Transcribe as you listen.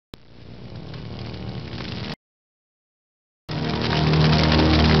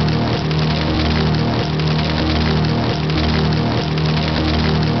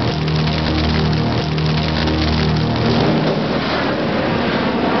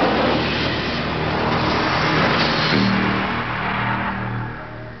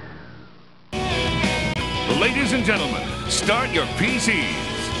gentlemen, start your PCs.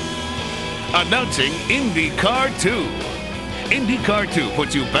 Announcing IndyCar 2. IndyCar 2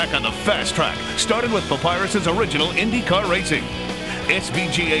 puts you back on the fast track, started with Papyrus's original IndyCar racing.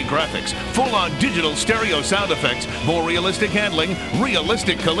 SVGA graphics, full-on digital stereo sound effects, more realistic handling,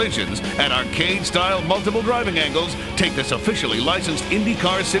 realistic collisions, and arcade-style multiple driving angles take this officially licensed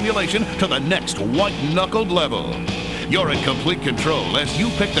IndyCar simulation to the next white-knuckled level. You're in complete control as you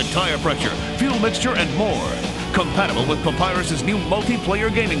pick the tire pressure, fuel mixture, and more. Compatible with Papyrus's new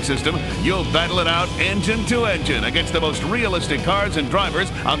multiplayer gaming system, you'll battle it out engine to engine against the most realistic cars and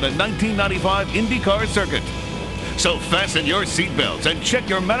drivers on the 1995 IndyCar circuit. So fasten your seatbelts and check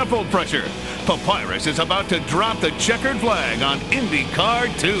your manifold pressure. Papyrus is about to drop the checkered flag on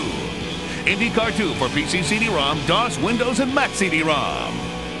IndyCar 2. IndyCar 2 for PC CD-ROM, DOS, Windows, and Mac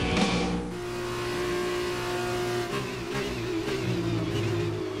CD-ROM.